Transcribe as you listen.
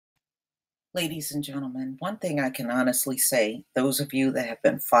Ladies and gentlemen, one thing I can honestly say, those of you that have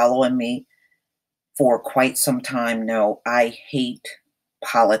been following me for quite some time know I hate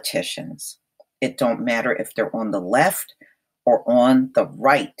politicians. It don't matter if they're on the left or on the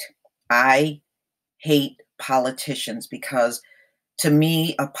right. I hate politicians because to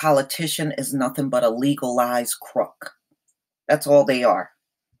me, a politician is nothing but a legalized crook. That's all they are.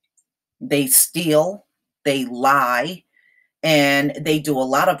 They steal, they lie, and they do a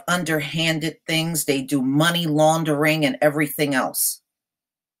lot of underhanded things. They do money laundering and everything else.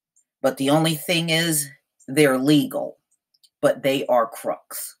 But the only thing is, they're legal, but they are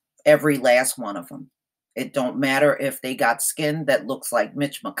crooks. Every last one of them. It don't matter if they got skin that looks like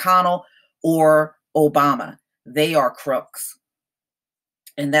Mitch McConnell or Obama. They are crooks.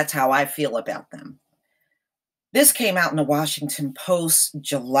 And that's how I feel about them. This came out in the Washington Post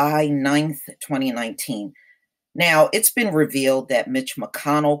July 9th, 2019. Now, it's been revealed that Mitch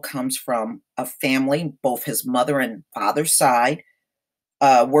McConnell comes from a family, both his mother and father's side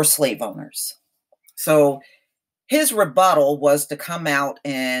were slave owners. So his rebuttal was to come out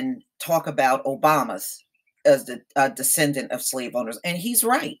and talk about Obama's as a descendant of slave owners. And he's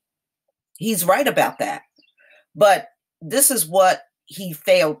right. He's right about that. But this is what he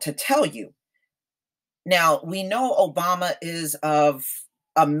failed to tell you. Now, we know Obama is of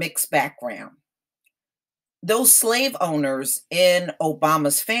a mixed background. Those slave owners in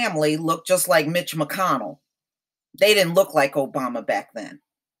Obama's family look just like Mitch McConnell. They didn't look like Obama back then.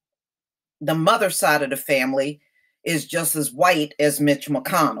 The mother side of the family is just as white as Mitch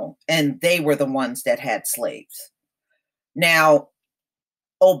McConnell, and they were the ones that had slaves. Now,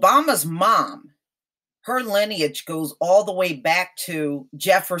 Obama's mom, her lineage goes all the way back to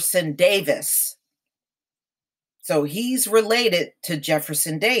Jefferson Davis. So he's related to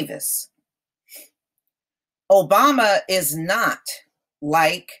Jefferson Davis. Obama is not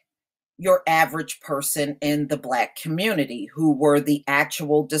like your average person in the Black community who were the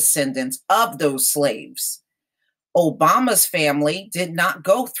actual descendants of those slaves. Obama's family did not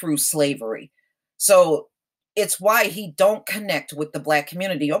go through slavery. So it's why he don't connect with the Black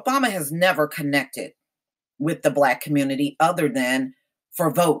community. Obama has never connected with the Black community other than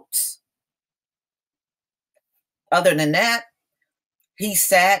for votes. Other than that, he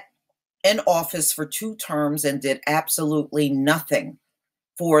sat in office for 2 terms and did absolutely nothing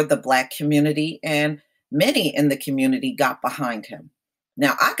for the Black community, and many in the community got behind him.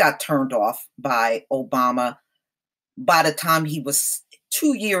 Now, I got turned off by Obama by the time he was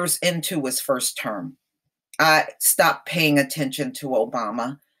 2 years into his first term. I stopped paying attention to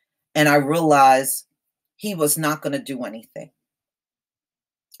Obama, and I realized he was not going to do anything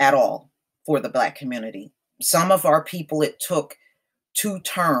at all for the Black community. Some of our people, it took 2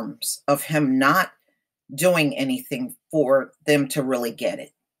 terms of him not doing anything for them to really get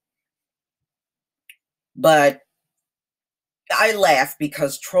it. But I laugh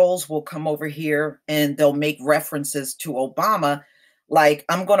because trolls will come over here and they'll make references to Obama like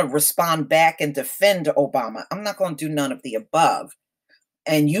I'm going to respond back and defend Obama. I'm not going to do none of the above.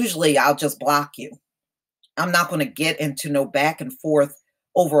 And usually I'll just block you. I'm not going to get into no back and forth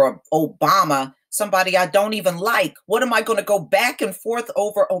over Obama, somebody I don't even like. What am I going to go back and forth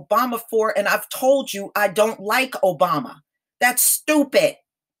over Obama for? And I've told you I don't like Obama. That's stupid.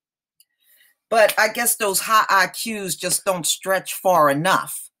 But I guess those high IQs just don't stretch far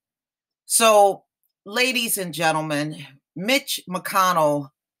enough. So, ladies and gentlemen, Mitch McConnell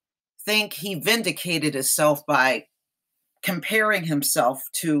think he vindicated himself by comparing himself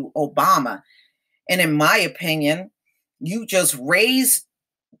to Obama. And in my opinion, you just raise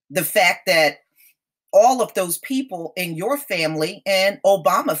the fact that all of those people in your family and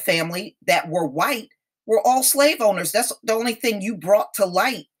Obama family that were white were all slave owners. That's the only thing you brought to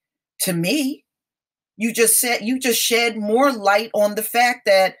light to me. You just shed more light on the fact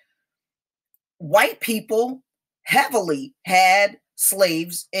that white people heavily had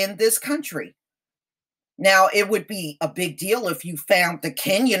slaves in this country. Now, it would be a big deal if you found the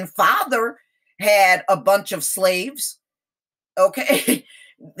Kenyan father had a bunch of slaves. Okay,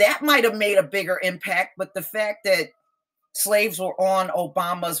 that might have made a bigger impact, but the fact that slaves were on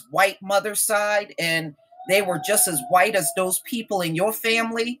Obama's white mother's side and they were just as white as those people in your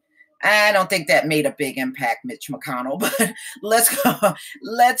family, I don't think that made a big impact, Mitch McConnell. But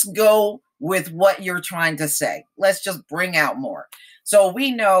let's go with what you're trying to say. Let's just bring out more. So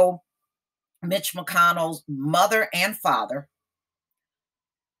we know Mitch McConnell's mother and father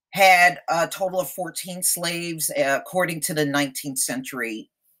had a total of 14 slaves, according to the 19th century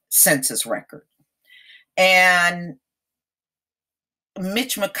census record. And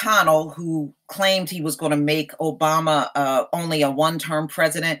Mitch McConnell, who claimed he was going to make Obama only a one-term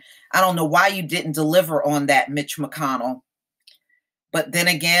president. I don't know why you didn't deliver on that, Mitch McConnell. But then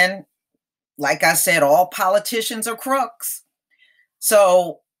again, like I said, all politicians are crooks.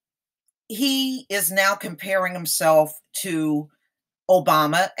 So he is now comparing himself to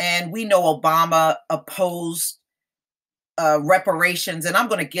Obama, and we know Obama opposed reparations, and I'm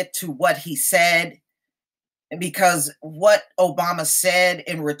going to get to what he said, because what Obama said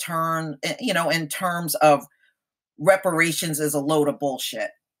in return, in terms of reparations, is a load of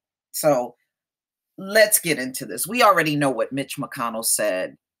bullshit. So let's get into this. We already know what Mitch McConnell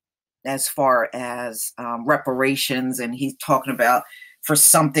said as far as reparations, and he's talking about for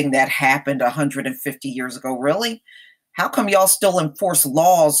something that happened 150 years ago. Really? How come y'all still enforce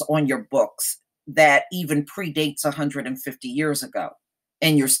laws on your books that even predates 150 years ago,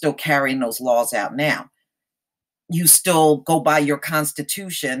 and you're still carrying those laws out now? You still go by your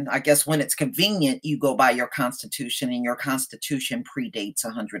Constitution. I guess when it's convenient, you go by your Constitution, and your Constitution predates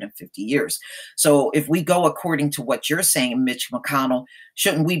 150 years. So if we go according to what you're saying, Mitch McConnell,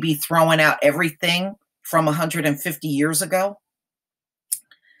 shouldn't we be throwing out everything from 150 years ago?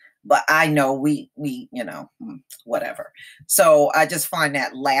 But I know we whatever. So I just find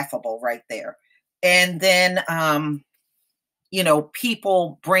that laughable right there. And then,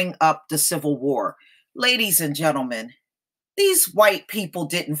 people bring up the Civil War. Ladies and gentlemen, these white people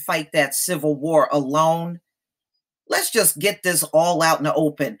didn't fight that Civil War alone. Let's just get this all out in the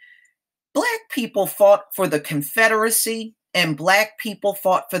open. Black people fought for the Confederacy, and Black people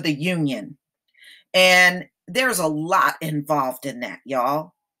fought for the Union. And there's a lot involved in that,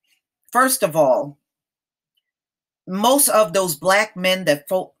 y'all. First of all, most of those Black men that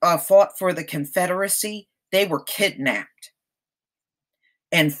fought for the Confederacy, they were kidnapped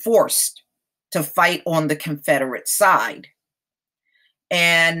and forced to fight on the Confederate side.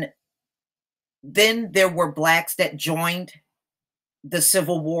 And then there were Blacks that joined the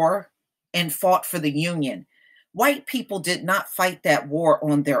Civil War and fought for the Union. White people did not fight that war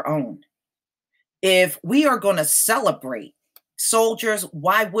on their own. If we are going to celebrate soldiers,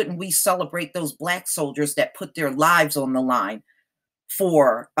 why wouldn't we celebrate those Black soldiers that put their lives on the line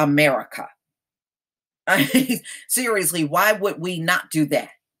for America? I mean, seriously, why would we not do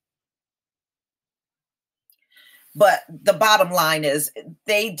that? But the bottom line is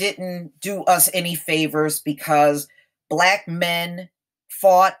they didn't do us any favors, because Black men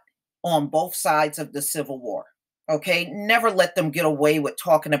fought on both sides of the Civil War. Okay, never let them get away with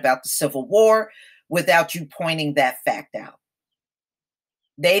talking about the Civil War without you pointing that fact out.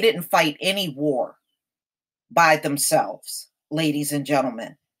 They didn't fight any war by themselves, ladies and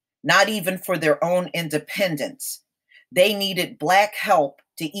gentlemen, not even for their own independence. They needed Black help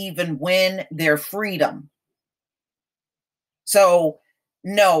to even win their freedom. So,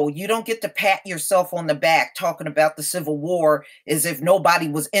 no, you don't get to pat yourself on the back talking about the Civil War as if nobody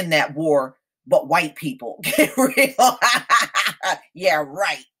was in that war but white people. Get real? Yeah,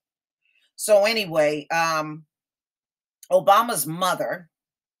 right. So anyway, Obama's mother,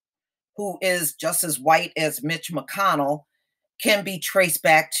 who is just as white as Mitch McConnell, can be traced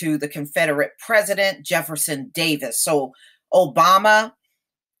back to the Confederate president, Jefferson Davis. So Obama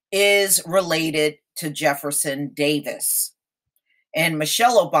is related to Jefferson Davis. And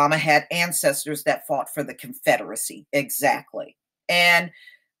Michelle Obama had ancestors that fought for the Confederacy. Exactly. And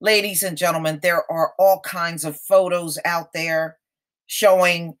ladies and gentlemen, there are all kinds of photos out there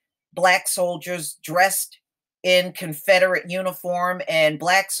showing Black soldiers dressed in Confederate uniform and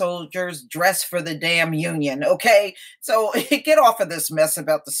Black soldiers dressed for the damn Union. Okay, so get off of this mess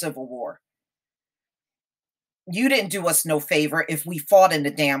about the Civil War. You didn't do us no favor if we fought in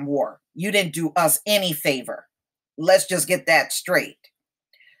the damn war. You didn't do us any favor. Let's just get that straight.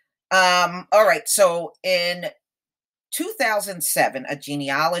 All right, so in 2007, a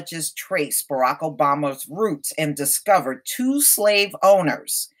genealogist traced Barack Obama's roots and discovered 2 slave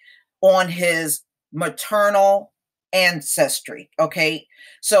owners on his maternal ancestry. Okay,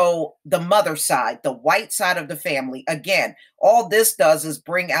 so the mother side, the white side of the family. Again, all this does is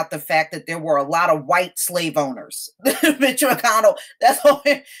bring out the fact that there were a lot of white slave owners. Mitch McConnell,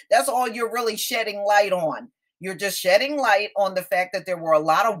 that's all you're really shedding light on. You're just shedding light on the fact that there were a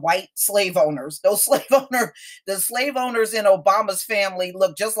lot of white slave owners. The slave owners in Obama's family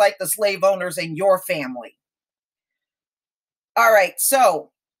look just like the slave owners in your family. All right,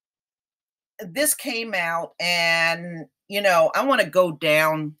 so this came out, and I want to go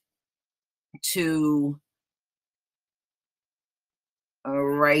down to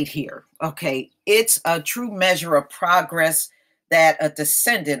right here. Okay, it's a true measure of progress that a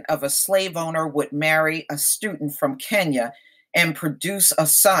descendant of a slave owner would marry a student from Kenya and produce a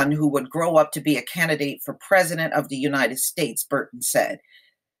son who would grow up to be a candidate for president of the United States, Burton said.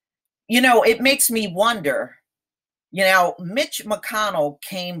 It makes me wonder. Mitch McConnell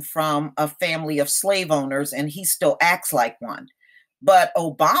came from a family of slave owners and he still acts like one. But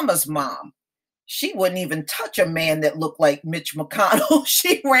Obama's mom, she wouldn't even touch a man that looked like Mitch McConnell.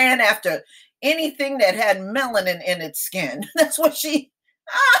 She ran after anything that had melanin in its skin. That's what she.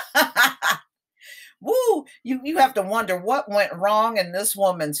 Woo! You have to wonder what went wrong in this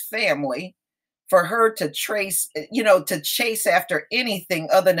woman's family for her to to chase after anything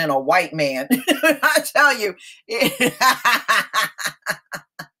other than a white man. I tell you.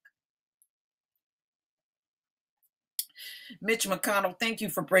 Mitch McConnell, thank you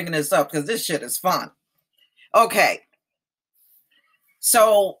for bringing this up because this shit is fun. Okay.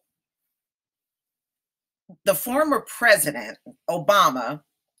 So the former president, Obama,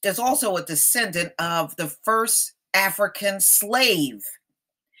 is also a descendant of the first African slave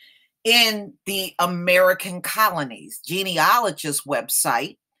in the American colonies. Genealogist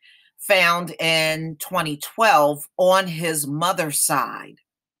website found in 2012 on his mother's side.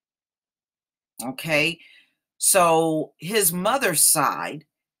 Okay. So his mother's side,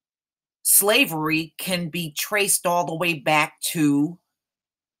 slavery can be traced all the way back to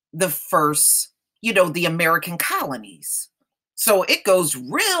the first, the American colonies. So it goes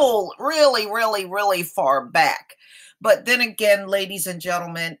really far back. But then again, ladies and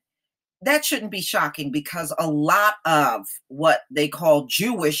gentlemen, that shouldn't be shocking because a lot of what they call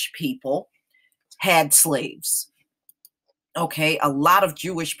Jewish people had slaves. Okay, a lot of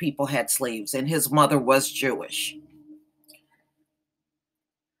Jewish people had slaves, and his mother was Jewish.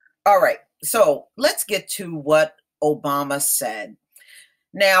 All right, so let's get to what Obama said.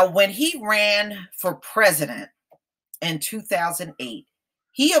 Now, when he ran for president in 2008,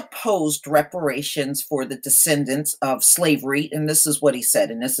 he opposed reparations for the descendants of slavery, and this is what he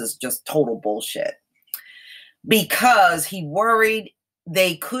said, and this is just total bullshit, because he worried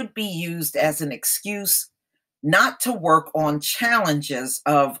they could be used as an excuse not to work on challenges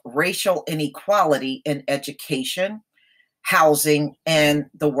of racial inequality in education, housing, and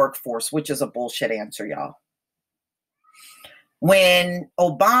the workforce, which is a bullshit answer, y'all. When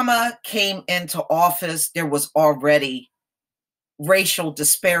Obama came into office, there was already racial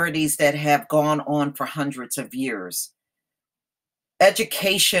disparities that have gone on for hundreds of years.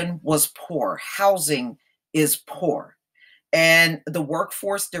 Education was poor. Housing is poor. And the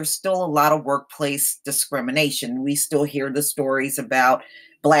workforce, there's still a lot of workplace discrimination. We still hear the stories about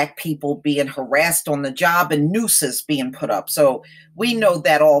Black people being harassed on the job and nooses being put up. So we know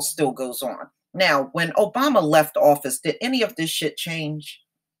that all still goes on. Now, when Obama left office, did any of this shit change?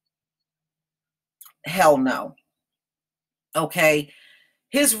 Hell no. Okay.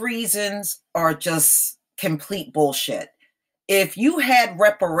 His reasons are just complete bullshit. If you had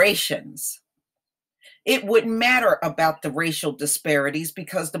reparations, it wouldn't matter about the racial disparities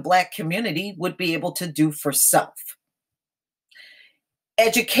because the Black community would be able to do for self.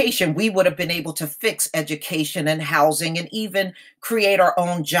 Education, we would have been able to fix education and housing and even create our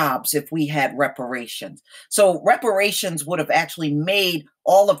own jobs if we had reparations. So reparations would have actually made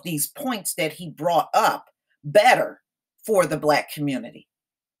all of these points that he brought up better for the Black community.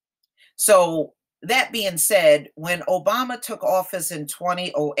 So that being said, when Obama took office in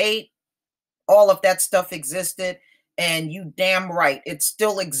 2008, all of that stuff existed, and you damn right, it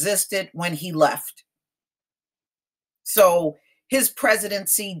still existed when he left. So his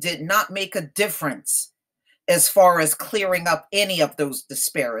presidency did not make a difference as far as clearing up any of those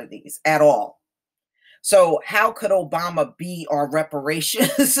disparities at all. So how could Obama be our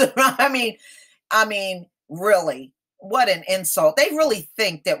reparations? I mean, really, what an insult. They really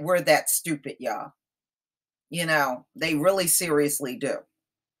think that we're that stupid, y'all. They really seriously do.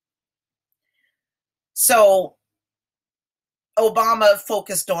 So Obama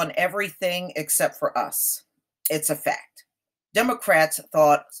focused on everything except for us. It's a fact. Democrats'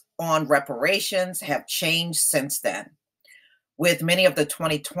 thoughts on reparations have changed since then, with many of the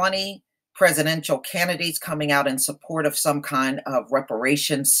 2020 presidential candidates coming out in support of some kind of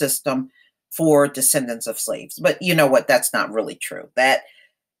reparation system for descendants of slaves. But you know what? That's not really true. That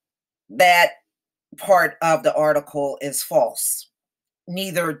part of the article is false.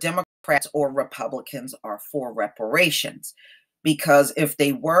 Neither Democrats or Republicans are for reparations, because if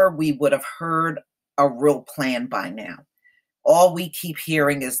they were, we would have heard a real plan by now. All we keep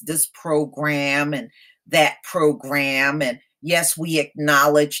hearing is this program and that program. And yes, we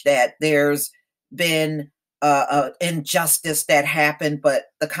acknowledge that there's been injustice that happened, but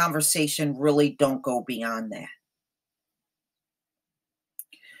the conversation really don't go beyond that.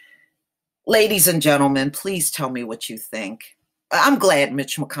 Ladies and gentlemen, please tell me what you think. I'm glad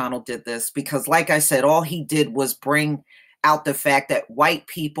Mitch McConnell did this because, like I said, all he did was bring out the fact that white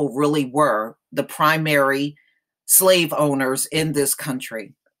people really were the primary slave owners in this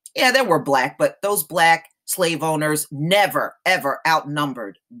country. Yeah, there were black, but those black slave owners never, ever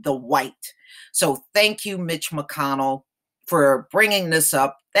outnumbered the white. So thank you, Mitch McConnell, for bringing this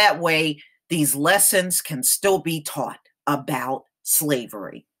up. That way, these lessons can still be taught about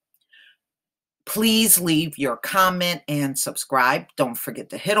slavery. Please leave your comment and subscribe. Don't forget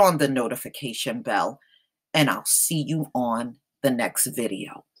to hit on the notification bell, and I'll see you on the next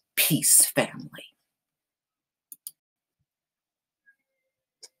video. Peace, family.